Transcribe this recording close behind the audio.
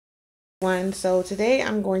So today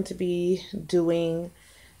I'm going to be doing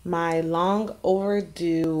my long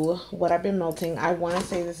overdue what I've been melting. I want to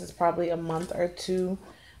say this is probably a month or two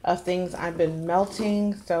of things I've been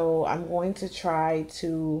melting. So I'm going to try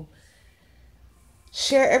to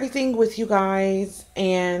share everything with you guys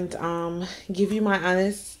and give you my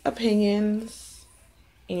honest opinions.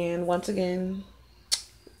 And once again,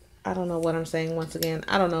 I don't know what I'm saying once again.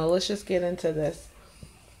 I don't know. Let's just get into this.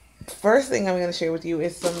 First thing I'm going to share with you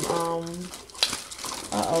is some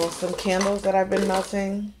candles that I've been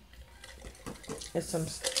melting. It's some,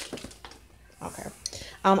 okay.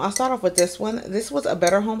 I'll start off with this one. This was a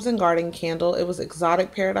Better Homes and Garden candle. It was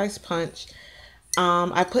Exotic Paradise Punch.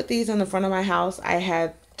 I put these in the front of my house. I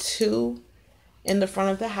had two in the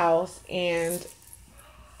front of the house, and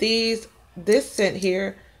this scent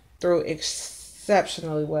here threw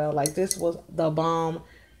exceptionally well. Like, this was the bomb.com.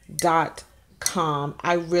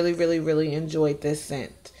 I really enjoyed this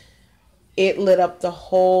scent. It lit up the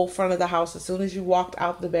whole front of the house. As soon as you walked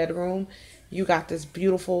out the bedroom, you got this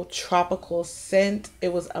beautiful tropical scent.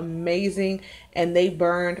 It was amazing, and they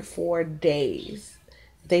burned for days.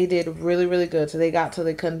 They did really good. So they got till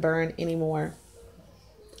they couldn't burn anymore.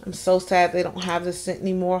 I'm so sad they don't have this scent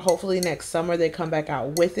anymore. Hopefully next summer they come back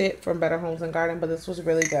out with it from Better Homes and Garden, but this was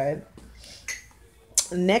really good.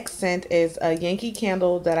 Next scent is a Yankee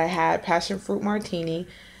candle that I had, Passion Fruit Martini.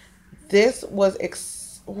 This was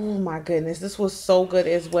oh my goodness, this was so good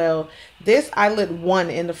as well. This, I lit one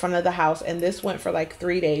in the front of the house, and this went for like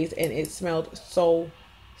 3 days, and it smelled so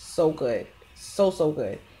good. So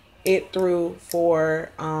good. It threw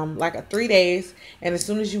for like 3 days, and as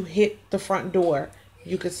soon as you hit the front door,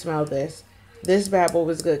 you could smell this. This bad boy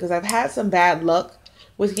was good, because I've had some bad luck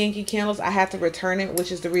with Yankee candles. I had to return it,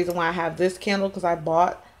 which is the reason why I have this candle, because I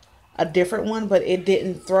bought a different one, but it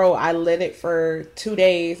didn't throw. I lit it for 2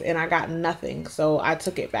 days and I got nothing, so I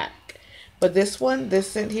took it back. But this one, this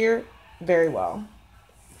scent here, very well.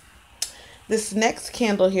 This next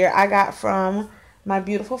candle here I got from my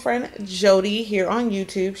beautiful friend Jody here on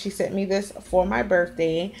YouTube. She sent me this for my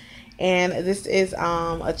birthday, and this is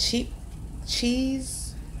a cheap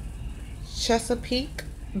cheese Chesapeake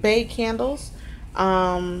Bay candles.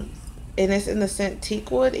 And it's in the scent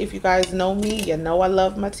teak wood. If you guys know me, you know I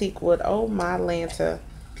love my teak wood. Oh my Lanta,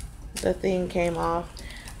 the thing came off.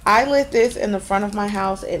 I lit this in the front of my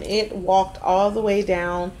house, and it walked all the way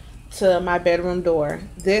down to my bedroom door.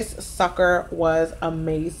 This sucker was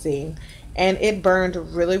amazing, and it burned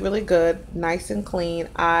really good, nice and clean.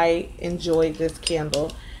 I enjoyed this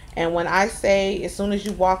candle, and when I say as soon as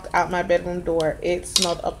you walked out my bedroom door, it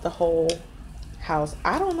smelled up the whole house.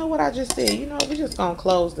 I don't know what I just did. You know, we're just gonna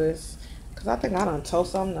close this, because I think I done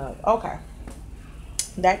toast something up. Okay.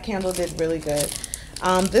 That candle did really good.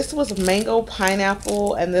 This was mango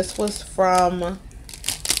pineapple, and this was from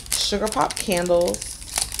Sugar Pop Candles.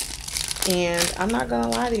 And I'm not gonna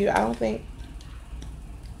lie to you, I don't think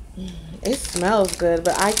it smells good,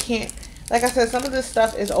 but I can't, like I said, some of this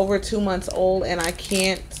stuff is over 2 months old, and I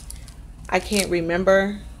can't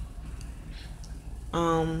remember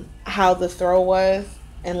how the throw was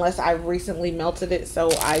unless I recently melted it,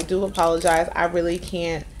 so I do apologize. I really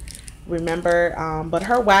can't remember, but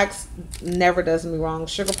her wax never does me wrong.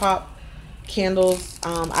 Sugar Pop Candles,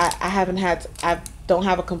 I don't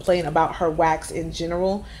have a complaint about her wax in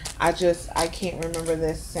general. I can't remember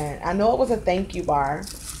this scent. I know it was a thank you bar.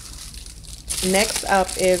 Next up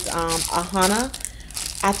is Ahana.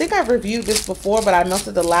 I think I've reviewed this before, but I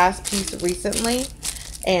melted the last piece recently,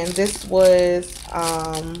 and this was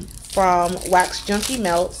from Wax Junkie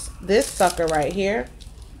Melts. This sucker right here,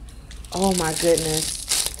 oh my goodness,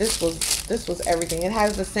 this was everything. It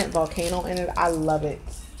has the scent Volcano in it. I love it.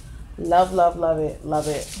 Love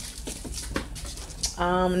it.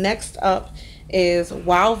 Next up is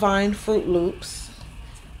Wild Vine Fruit Loops.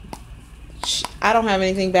 I don't have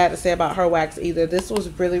anything bad to say about her wax either. This was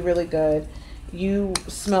really good. You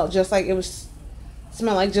smelled just like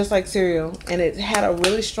just like cereal, and it had a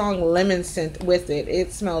really strong lemon scent with it.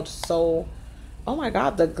 It smelled so, oh my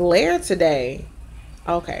god, the glare today.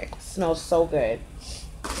 Okay, smells so good.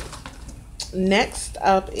 Next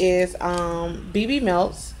up is BB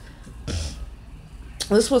Melts.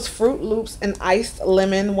 This was Fruit Loops and iced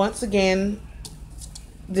lemon. Once again,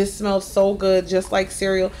 this smells so good, just like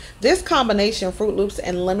cereal. This combination, Fruit Loops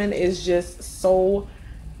and lemon, is just so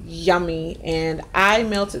yummy, and I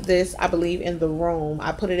melted this, I believe, in the room.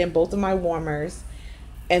 I put it in both of my warmers,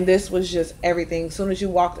 and this was just everything. As soon as you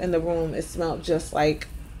walked in the room, it smelled just like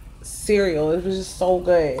cereal. It was just so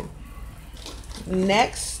good.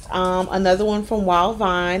 Next, another one from Wild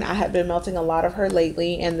Vine. I have been melting a lot of her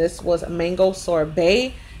lately, and this was Mango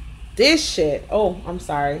Sorbet. This shit, oh, I'm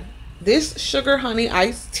sorry, This sugar honey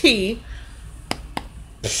iced tea,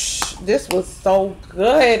 this was so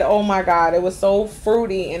good. Oh my god, it was so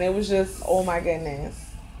fruity and it was just, oh my goodness.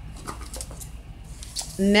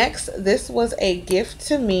 Next, this was a gift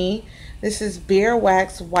to me. This is beer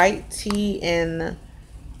wax white tea and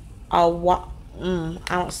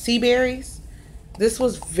sea berries. This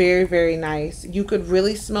was very, very nice. You could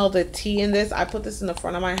really smell the tea in this. I put this in the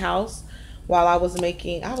front of my house while I was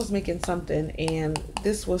making something, and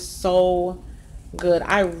this was so good.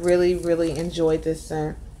 I really, really enjoyed this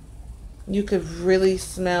scent. You could really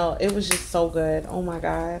smell, it was just so good. Oh my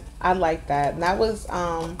god, I like that. And that was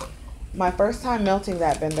my first time melting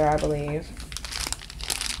that blender, I believe.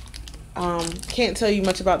 Can't tell you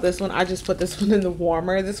much about this one. I just put this one in the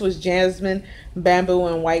warmer. This was jasmine, bamboo,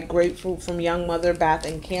 and white grapefruit from Young Mother Bath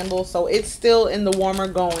and Candle. So it's still in the warmer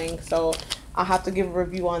going. So I'll have to give a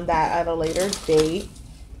review on that at a later date.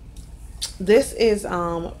 This is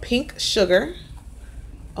pink sugar.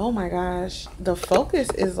 Oh my gosh, the focus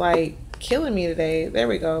is like killing me today. There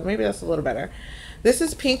we go. Maybe that's a little better. This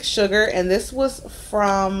is pink sugar, and this was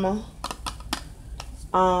from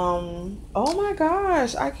oh my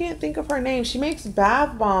gosh, I can't think of her name. She makes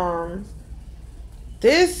bath bombs.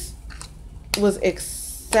 This was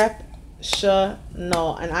exceptional,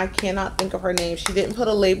 and I cannot think of her name. She didn't put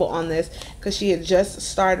a label on this because she had just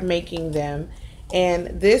started making them,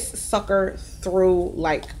 and this sucker threw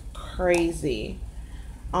like crazy.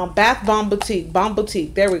 Bath Bomb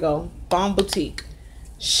Boutique, there we go, Bomb Boutique.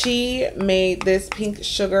 She made this pink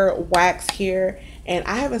sugar wax here, and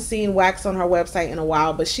I haven't seen wax on her website in a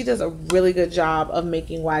while, but she does a really good job of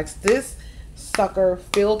making wax. This sucker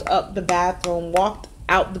filled up the bathroom, walked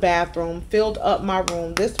out the bathroom, filled up my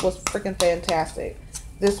room. This was freaking fantastic.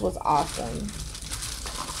 This was awesome.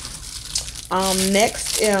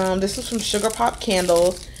 Next, this is from Sugar Pop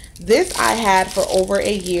Candles. This I had for over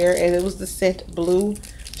a year, and it was the scent Blue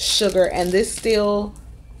Sugar, and this still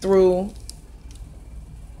threw,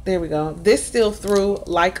 there we go, this still threw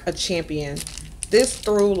like a champion. This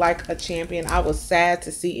threw like a champion. I was sad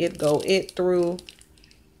to see it go. It threw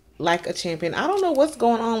like a champion. I don't know what's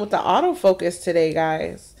going on with the autofocus today,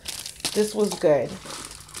 guys. This was good.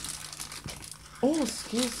 Oh,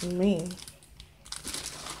 excuse me.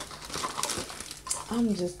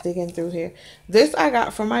 I'm just digging through here. This I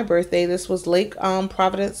got for my birthday. This was Lake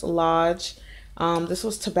Providence Lodge. This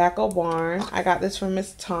was Tobacco Barn. I got this from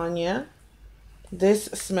Miss Tanya. This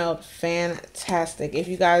smelled fantastic. If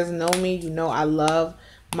you guys know me, you know I love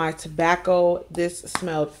my tobacco. This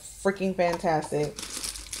smelled freaking fantastic.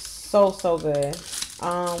 So, so good.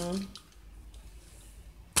 Oh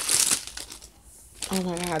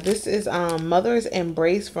my god. This is Mother's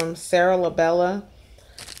Embrace from Sarah LaBella.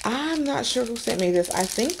 I'm not sure who sent me this. I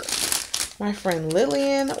think my friend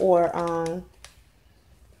Lillian or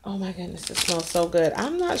oh my goodness, it smells so good.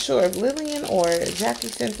 I'm not sure if Lillian or Jackie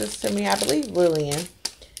sent this to me. I believe Lillian.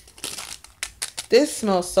 This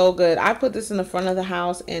smells so good. I put this in the front of the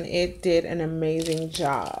house and it did an amazing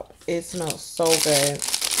job. It smells so good.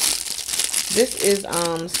 This is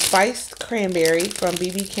Spiced Cranberry from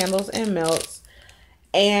BB Candles and Melts.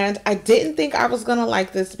 And I didn't think I was going to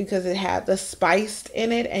like this because it had the spiced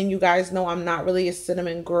in it. And you guys know I'm not really a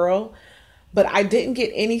cinnamon girl. But I didn't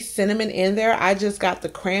get any cinnamon in there. I just got the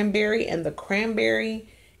cranberry, and the cranberry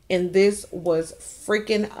in this was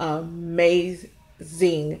freaking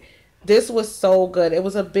amazing. This was so good. It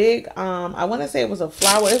was a big, I want to say it was a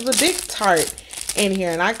flower. It was a big tart in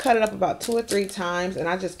here, and I cut it up about 2 or 3 times, and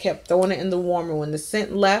I just kept throwing it in the warmer. When the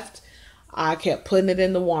scent left, I kept putting it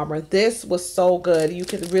in the warmer. This was so good. You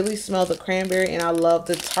could really smell the cranberry, and I love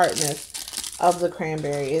the tartness of the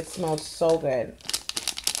cranberry. It smelled so good.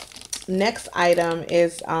 Next item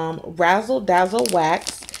is Razzle Dazzle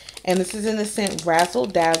Wax, and this is in the scent Razzle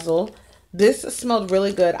Dazzle. This smelled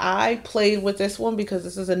really good. I played with this one because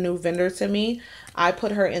this is a new vendor to me. I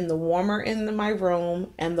put her in the warmer in my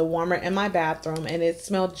room and the warmer in my bathroom, and it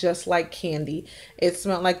smelled just like candy. It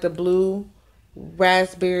smelled like the blue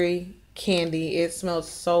raspberry candy. It smelled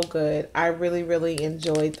so good. I really, really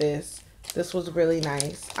enjoyed this. This was really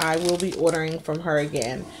nice. I will be ordering from her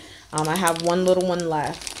again. I have one little one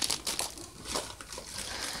left.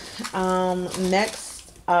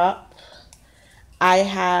 Next up, I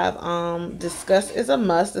have Disgust is a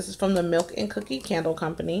Must. This is from the Milk and Cookie Candle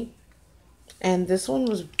Company, and this one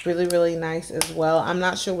was really, really nice as well. I'm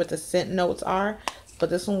not sure what the scent notes are,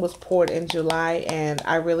 but this one was poured in July, and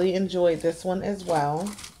I really enjoyed this one as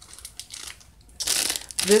well.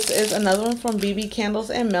 This is another one from BB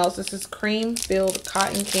Candles and Melts. This is Cream Filled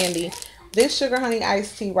Cotton Candy. This sugar honey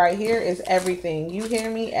iced tea right here is everything. You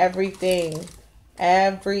hear me? Everything.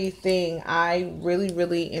 Everything. I really,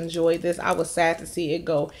 really enjoyed this. I was sad to see it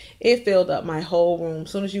go. It filled up my whole room.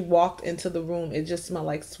 As soon as you walked into the room, it just smelled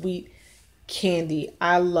like sweet candy.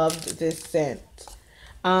 I loved this scent.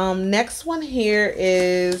 Next one here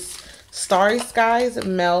is Starry Skies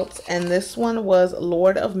Melt, and this one was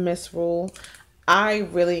Lord of Misrule. I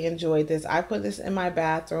really enjoyed this. I put this in my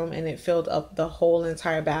bathroom and it filled up the whole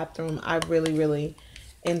entire bathroom. I really, really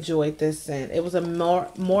enjoyed this scent. It was a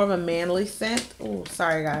more of a manly scent. Oh,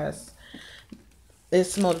 sorry guys. It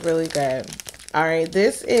smelled really good. All right,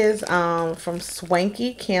 this is from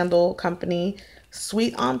Swanky Candle Company,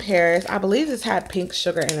 Sweet on Paris. I believe this had pink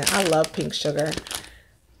sugar in it. I love pink sugar.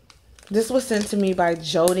 This was sent to me by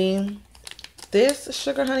Jody. This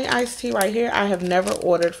sugar honey iced tea right here, I have never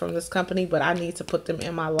ordered from this company, but I need to put them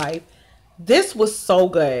in my life. This was so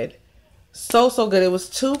good. So good. It was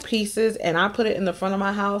 2 pieces and I put it in the front of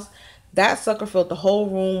my house. That sucker filled the whole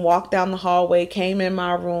room, walked down the hallway, came in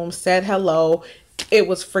my room, said hello. It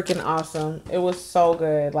was freaking awesome. It was so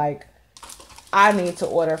good. Like, I need to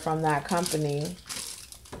order from that company.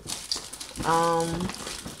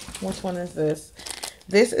 Which one is this?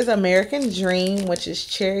 This is American Dream, which is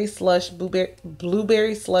cherry slush,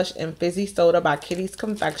 blueberry slush, and fizzy soda by Kitty's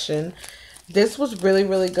Confection. This was really,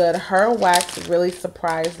 really good. Her wax really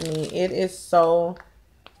surprised me. It is so,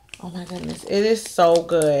 oh my goodness, it is so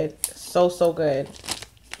good. So good.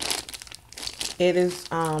 It is,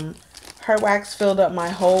 her wax filled up my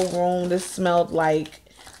whole room. This smelled like,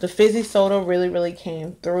 the fizzy soda really, really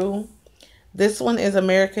came through. This one is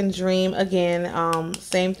American Dream. Again,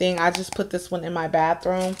 same thing. I just put this one in my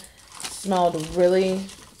bathroom. Smelled really,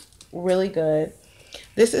 really good.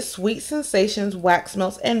 This is Sweet Sensations, Wax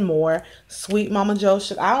Melts, and More. Sweet Mama Joe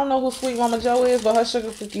sugar. I don't know who Sweet Mama Joe is, but her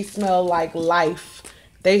sugar cookies smell like life.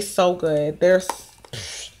 They so good.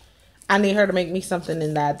 I need her to make me something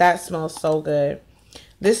in that. That smells so good.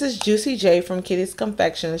 This is Juicy J from Kitty's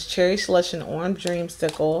Confections, Cherry Slush and Orange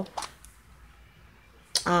Dreamsicle.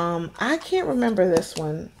 I can't remember this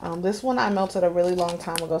one. This one I melted a really long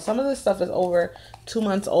time ago. Some of this stuff is over 2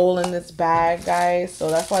 months old in this bag, guys.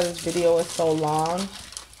 So that's why this video is so long.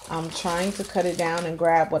 I'm trying to cut it down and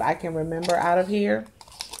grab what I can remember out of here.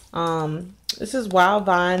 This is Wild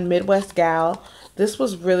Vine Midwest Gal. This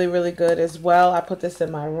was really, really good as well. I put this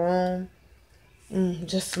in my room.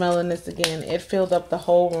 Just smelling this again. It filled up the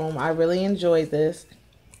whole room. I really enjoyed this.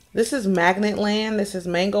 This is Magnet Land. This is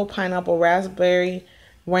Mango, Pineapple, Raspberry,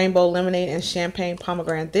 Rainbow Lemonade, and Champagne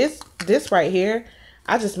Pomegranate. This right here,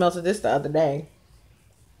 I just melted this the other day.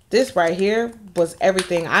 This right here was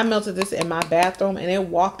everything. I melted this in my bathroom and it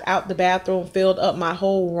walked out the bathroom, filled up my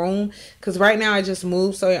whole room. Because right now I just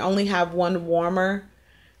moved, so I only have one warmer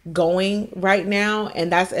going right now,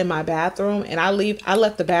 and that's in my bathroom. And I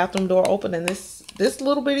left the bathroom door open, and this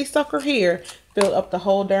little bitty sucker here filled up the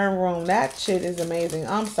whole darn room. That shit is amazing.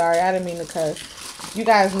 I'm sorry, I didn't mean to cuss. You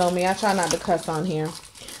guys know me, I try not to cuss on here.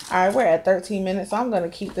 All right, we're at 13 minutes, so I'm going to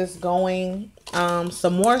keep this going.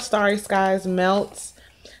 Some more Starry Skies Melts.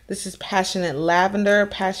 This is Passionate Lavender,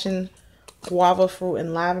 Passion Guava Fruit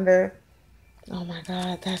and Lavender. Oh my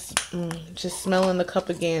God, that's just smelling the cup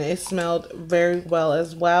again. It smelled very well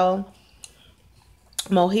as well.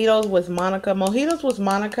 Mojitos with Monica. Mojitos with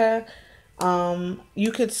Monica.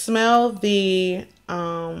 You could smell the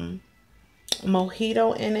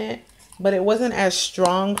mojito in it, but it wasn't as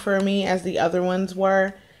strong for me as the other ones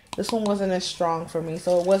were. This one wasn't as strong for me,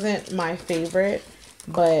 so it wasn't my favorite,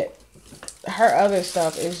 but her other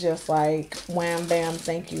stuff is just like wham bam,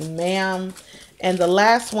 thank you ma'am. And the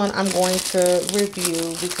last one I'm going to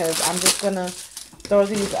review, because I'm just gonna throw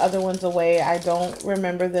these other ones away. I don't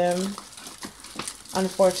remember them,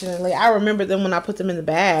 unfortunately. I remember them when I put them in the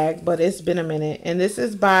bag, but it's been a minute. And this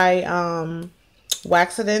is by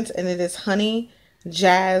Waxident, and it is Honey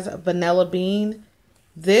Jazz Vanilla Bean.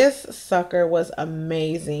 This sucker was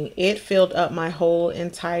amazing. It filled up my whole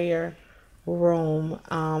entire room,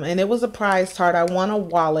 and it was a prize tart. I won a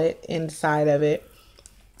wallet inside of it.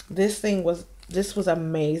 This was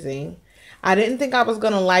amazing. I didn't think I was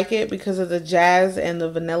gonna like it because of the jazz and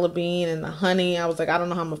the vanilla bean and the honey. I was like, I don't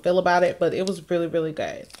know how I'm gonna feel about it, but it was really, really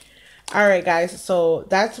good. All right, guys, so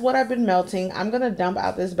that's what I've been melting. I'm gonna dump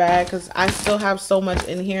out this bag because I still have so much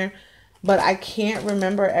in here, but I can't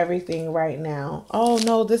remember everything right now. Oh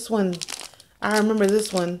no, this one, I remember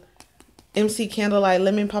this one. MC Candlelight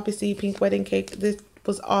Lemon Poppy Seed Pink Wedding Cake. This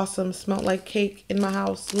was awesome. Smelled like cake in my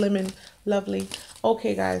house. Lemon. Lovely.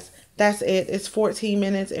 Okay, guys. That's it. It's 14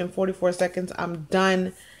 minutes and 44 seconds. I'm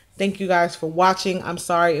done. Thank you guys for watching. I'm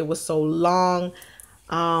sorry it was so long.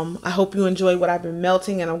 I hope you enjoyed what I've been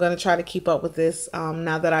melting, and I'm going to try to keep up with this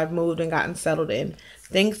now that I've moved and gotten settled in.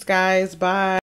 Thanks, guys. Bye.